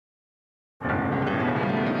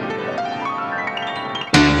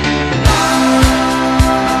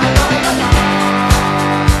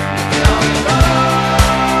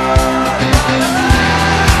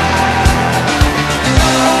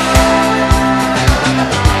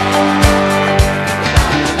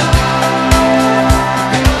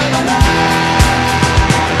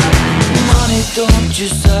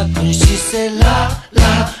say la,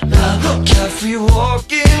 la, la, carefree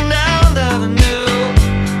walking down the avenue.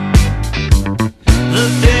 The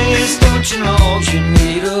thing is, don't you know, you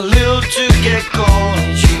need a little to get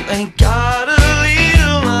going. You ain't got a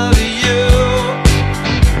little of you.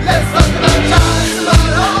 Let's talk about times,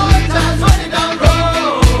 about hard times when you're down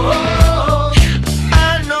road.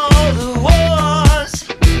 I know the ones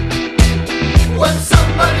When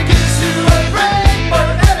somebody gives you a break, but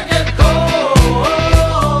it never get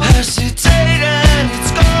cold. hesitate and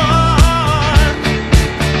it's gone.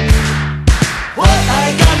 What I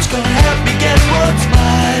got's gonna help me get what's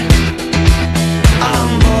mine.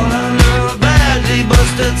 I'm born under a badly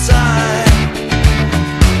busted sign.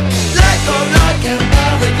 Lack of luck and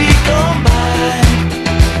poverty combined.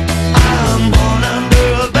 I'm born under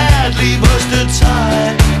a badly busted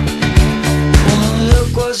sign. One look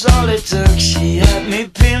was all it took. She had me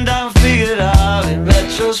pinned down, figured out. In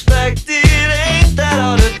retrospect, it ain't that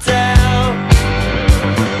hard to tell.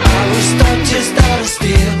 I was taught just how to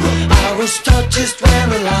steal. I was taught just when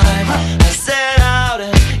the line. I said